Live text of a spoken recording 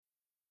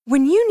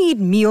When you need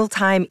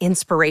mealtime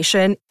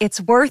inspiration,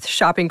 it's worth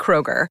shopping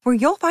Kroger, where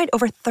you'll find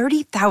over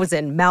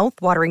 30,000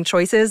 mouth-watering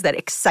choices that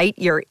excite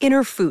your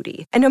inner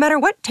foodie. And no matter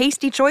what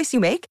tasty choice you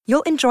make,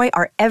 you'll enjoy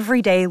our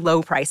everyday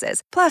low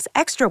prices, plus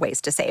extra ways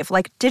to save,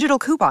 like digital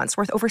coupons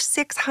worth over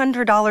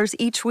 $600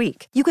 each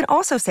week. You can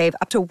also save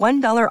up to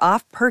 $1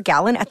 off per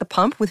gallon at the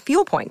pump with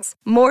fuel points.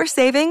 More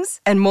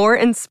savings and more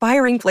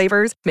inspiring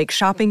flavors make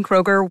shopping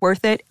Kroger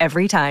worth it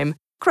every time.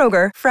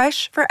 Kroger,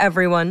 fresh for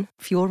everyone.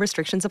 Fuel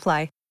restrictions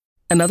apply.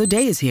 Another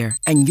day is here,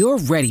 and you're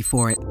ready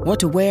for it. What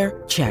to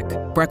wear? Check.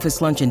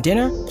 Breakfast, lunch, and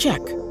dinner? Check.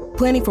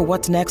 Planning for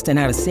what's next and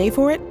how to save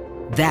for it?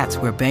 That's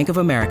where Bank of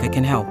America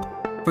can help.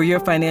 For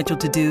your financial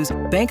to-dos,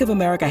 Bank of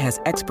America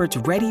has experts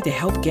ready to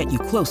help get you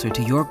closer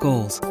to your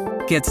goals.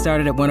 Get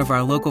started at one of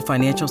our local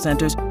financial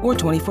centers or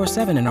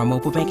 24/7 in our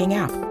mobile banking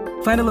app.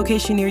 Find a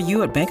location near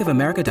you at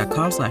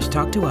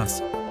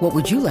bankofamerica.com/talktous. What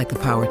would you like the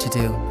power to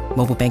do?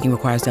 Mobile banking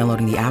requires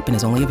downloading the app and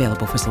is only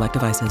available for select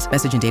devices.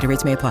 Message and data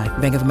rates may apply.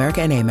 Bank of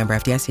America N.A., member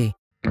FDIC.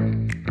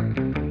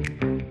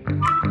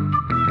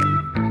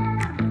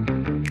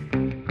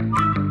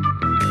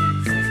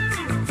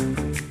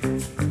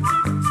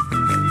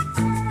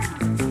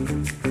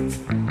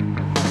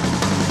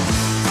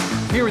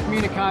 Here with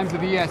Mina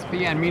of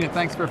ESPN. Mina,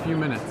 thanks for a few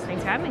minutes.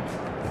 Thanks for having me.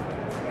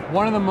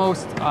 One of the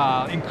most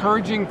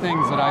encouraging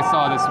things that I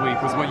saw this week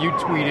was what you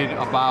tweeted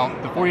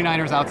about the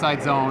 49ers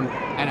outside zone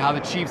and how the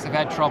Chiefs have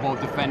had trouble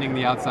defending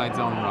the outside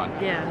zone run.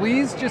 Yeah.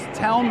 Please just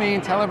tell me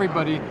and tell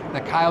everybody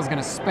that Kyle's going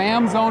to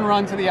spam zone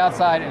run to the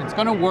outside and it's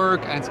going to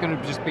work and it's going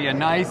to just be a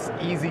nice,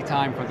 easy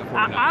time for the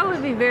 49ers. I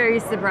would be very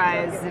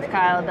surprised if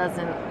Kyle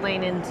doesn't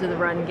lean into the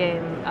run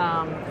game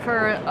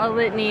for a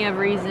litany of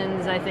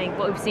reasons. I think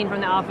what we've seen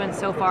from the offense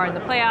so far in the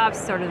playoffs,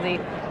 sort of the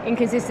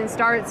inconsistent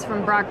starts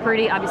from Brock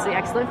Purdy, obviously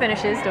excellent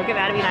finishes, don't get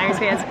mad at me, Niners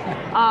fans.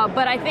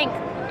 But I think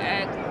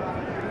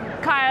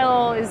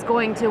Kyle is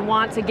going to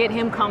want to get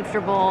him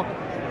comfortable.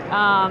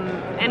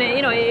 And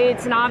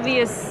it's an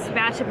obvious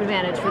matchup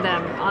advantage for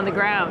them on the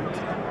ground.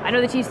 I know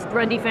the Chiefs'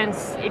 run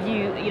defense,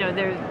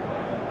 they're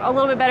a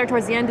little bit better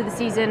towards the end of the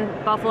season.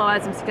 Buffalo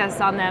had some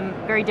success on them,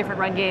 very different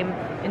run game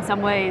in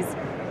some ways.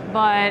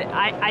 But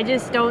I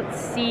just don't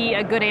see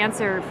a good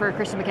answer for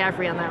Christian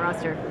McCaffrey on that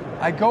roster.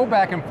 I go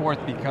back and forth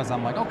because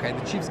I'm like, okay,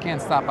 the Chiefs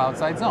can't stop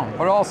outside zone.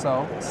 But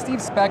also, Steve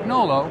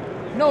Spagnuolo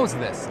knows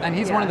this. And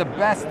he's one of the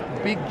best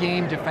big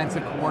game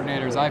defensive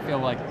coordinators, I feel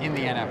like, in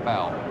the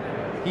NFL.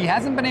 He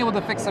hasn't been able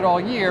to fix it all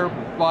year,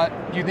 but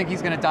do you think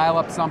he's going to dial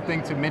up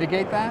something to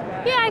mitigate that?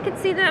 Yeah, I could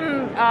see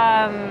them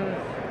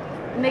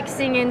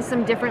mixing in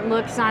some different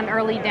looks on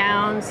early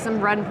downs,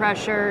 some run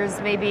pressures,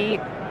 maybe.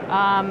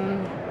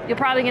 You're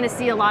probably going to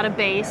see a lot of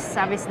base.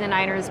 Obviously, the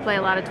Niners play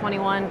a lot of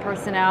 21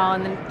 personnel,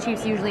 and the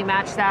Chiefs usually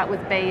match that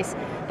with base.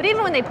 But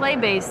even when they play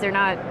base, they're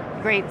not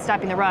great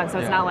stopping the run, so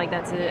it's not like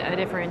that's a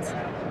difference.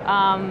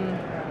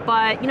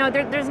 But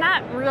there's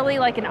not really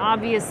like an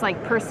obvious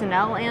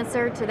personnel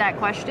answer to that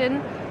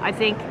question. I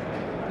think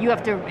you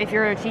have to, if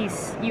you're a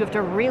Chiefs, you have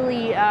to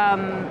really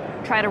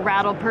try to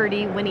rattle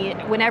Purdy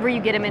whenever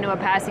you get him into a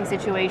passing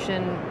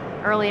situation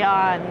early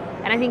on,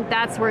 and I think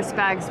that's where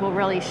Spags will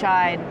really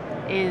shine.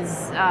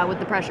 Is with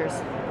the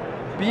pressures.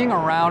 Being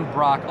around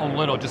Brock a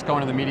little, just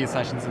going to the media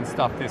sessions and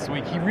stuff this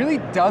week, he really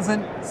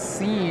doesn't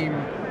seem,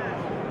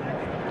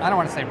 I don't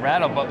want to say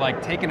rattled,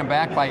 but taken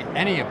aback by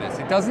any of this.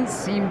 It doesn't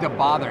seem to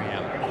bother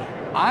him.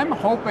 I'm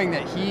hoping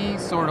that he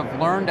sort of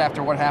learned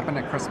after what happened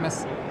at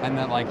Christmas and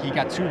that he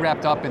got too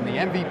wrapped up in the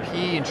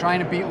MVP and trying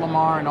to beat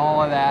Lamar and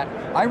all of that.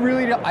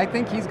 I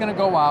think he's going to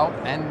go out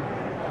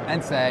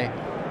and say,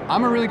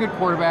 I'm a really good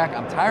quarterback.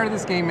 I'm tired of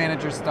this game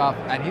manager stuff.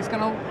 And he's going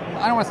to,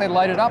 I don't want to say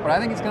light it up, but I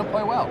think he's going to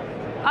play well.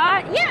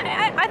 I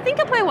think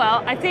he'll play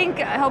well. I think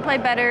he'll play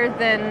better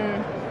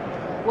than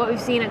what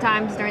we've seen at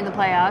times during the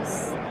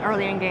playoffs,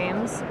 early in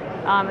games,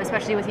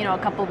 especially with, a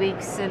couple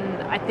weeks.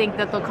 And I think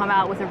that they'll come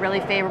out with a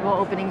really favorable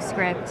opening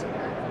script.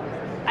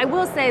 I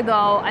will say,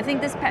 though, I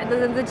think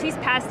the Chiefs'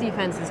 pass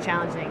defense is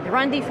challenging. The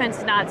run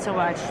defense, not so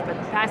much, but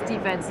the pass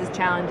defense is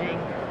challenging.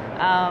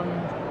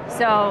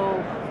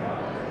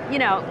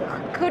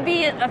 Could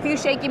be a few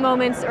shaky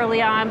moments early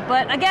on,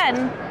 but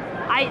again,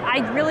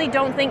 I really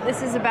don't think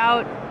this is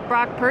about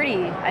Brock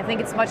Purdy. I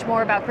think it's much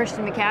more about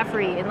Christian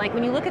McCaffrey. And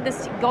when you look at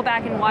this, go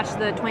back and watch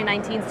the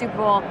 2019 Super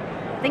Bowl,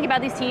 think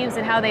about these teams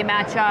and how they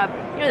match up.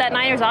 That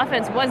Niners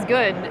offense was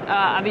good.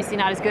 Obviously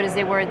not as good as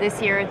they were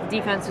this year. The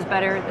defense was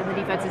better than the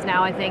defense is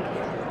now, I think.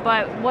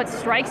 But what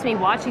strikes me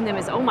watching them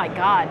is, oh my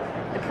God,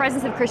 the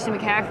presence of Christian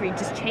McCaffrey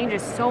just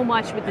changes so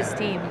much with this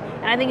team.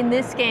 And I think in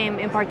this game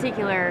in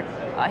particular,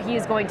 he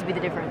is going to be the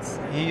difference.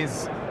 He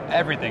is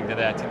everything to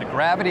that team. The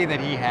gravity that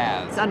he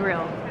has. It's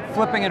unreal.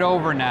 Flipping it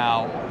over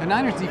now, the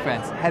Niners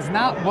defense has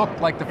not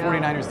looked like the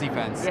 49ers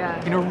defense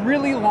in a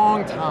really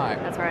long time.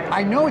 That's right.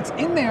 I know it's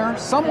in there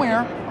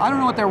somewhere. I don't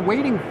know what they're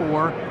waiting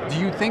for. Do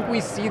you think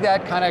we see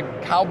that kind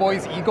of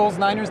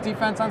Cowboys-Eagles-Niners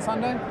defense on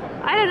Sunday?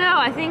 I don't know.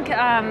 I think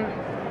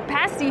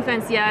pass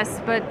defense,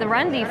 yes, but the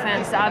run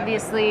defense,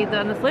 obviously,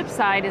 on the flip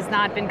side, has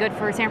not been good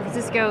for San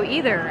Francisco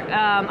either.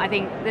 I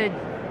think the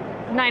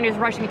Niners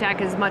rushing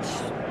attack is much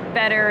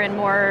better and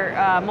more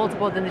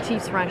multiple than the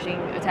Chiefs' rushing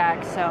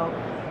attack. So,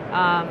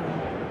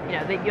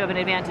 that you have an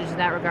advantage in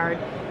that regard.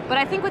 But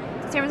I think with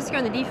San Francisco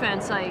and the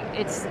defense, like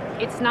it's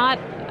not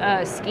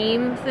a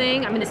scheme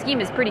thing. I mean, the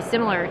scheme is pretty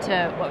similar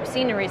to what we've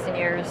seen in recent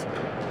years.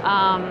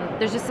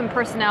 There's just some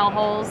personnel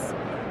holes.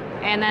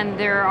 And then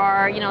there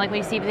are, like when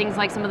you see things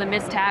like some of the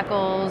missed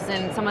tackles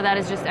and some of that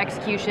is just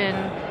execution.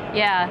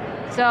 Yeah.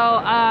 So,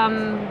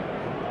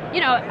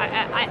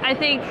 I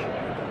think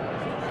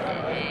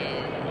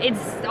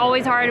it's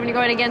always hard when you're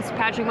going against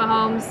Patrick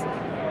Mahomes.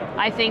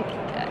 I think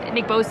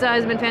Nick Bosa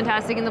has been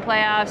fantastic in the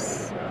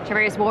playoffs.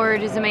 Charvarius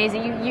Ward is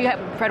amazing. You have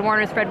Fred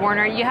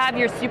Warner. You have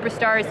your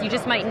superstars. You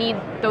just might need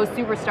those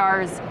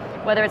superstars,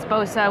 whether it's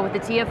Bosa with the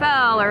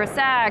TFL or a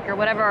sack or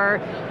whatever, or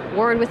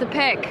Ward with a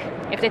pick.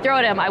 If they throw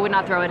at him, I would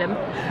not throw at him.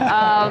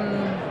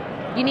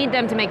 You need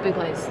them to make big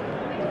plays.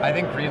 I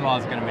think Greenlaw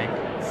is going to make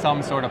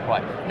some sort of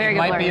play. Very it good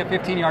might player. be a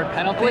 15-yard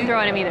penalty. I wouldn't throw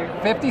at him either.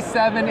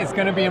 57 is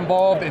going to be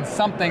involved in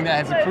something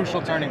that has a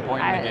crucial turning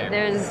point in the game.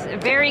 There's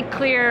very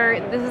clear,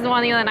 this is the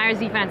one of the Niners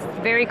defense, it's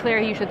very clear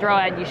who you should throw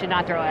at, you should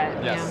not throw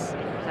at. Yes.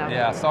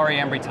 Yeah, sorry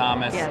Embry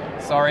Thomas. Yeah.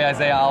 Sorry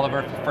Isaiah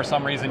Oliver. For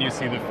some reason you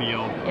see the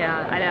field.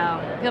 Yeah, I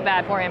know. I feel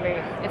bad for Embry.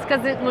 It's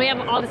because when we have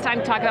all this time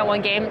to talk about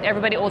one game,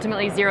 everybody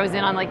ultimately zeroes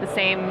in on like the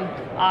same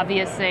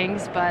obvious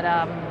things, but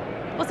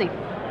we'll see.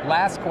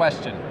 Last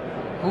question.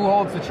 Who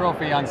holds the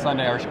trophy on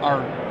Sunday?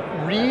 Are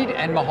Reed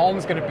and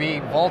Mahomes going to be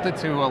vaulted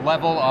to a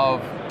level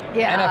of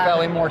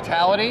NFL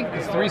immortality?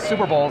 Because 3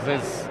 Super Bowls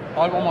is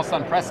almost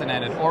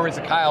unprecedented. Or is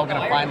Kyle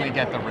going to finally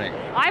get the ring?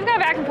 I've gone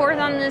back and forth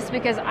on this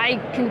because I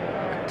can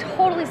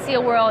totally see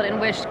a world in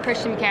which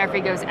Christian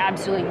McCaffrey goes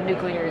absolutely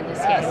nuclear in this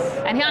game.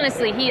 And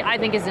he I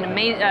think is an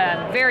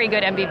very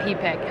good MVP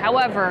pick.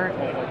 However,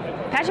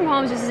 Patrick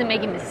Mahomes just isn't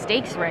making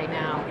mistakes right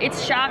now.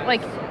 It's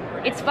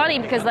it's funny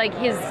because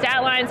his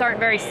stat lines aren't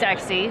very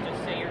sexy.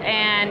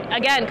 And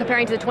again,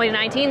 comparing to the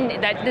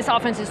 2019, that this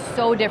offense is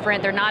so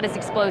different. They're not as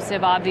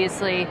explosive,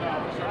 obviously.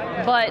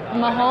 But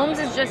Mahomes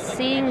is just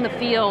seeing the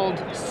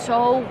field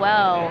so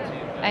well,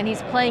 and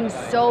he's playing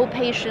so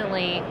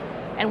patiently.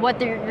 And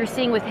what you're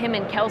seeing with him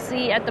and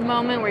Kelsey at the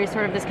moment, where he's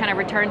sort of this kind of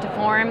return to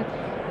form,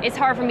 it's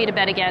hard for me to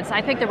bet against.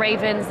 I picked the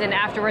Ravens, and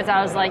afterwards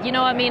I was like, you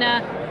know what,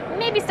 Mina,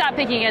 maybe stop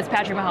picking against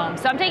Patrick Mahomes.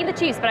 So I'm taking the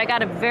Chiefs, but I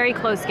got a very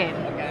close game.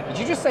 Did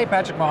you just say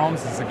Patrick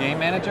Mahomes is a game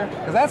manager?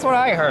 Because that's what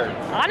I heard.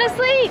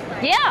 Honestly,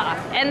 yeah.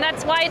 And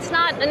that's why it's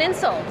not an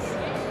insult.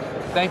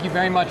 Thank you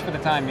very much for the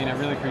time, Mina. I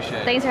really appreciate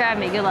it. Thanks for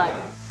having me. Good luck.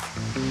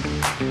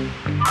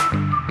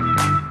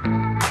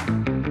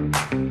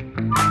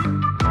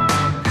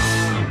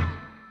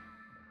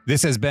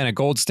 This has been a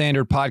Gold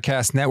Standard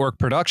Podcast Network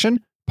production,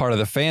 part of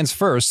the Fans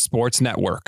First Sports Network.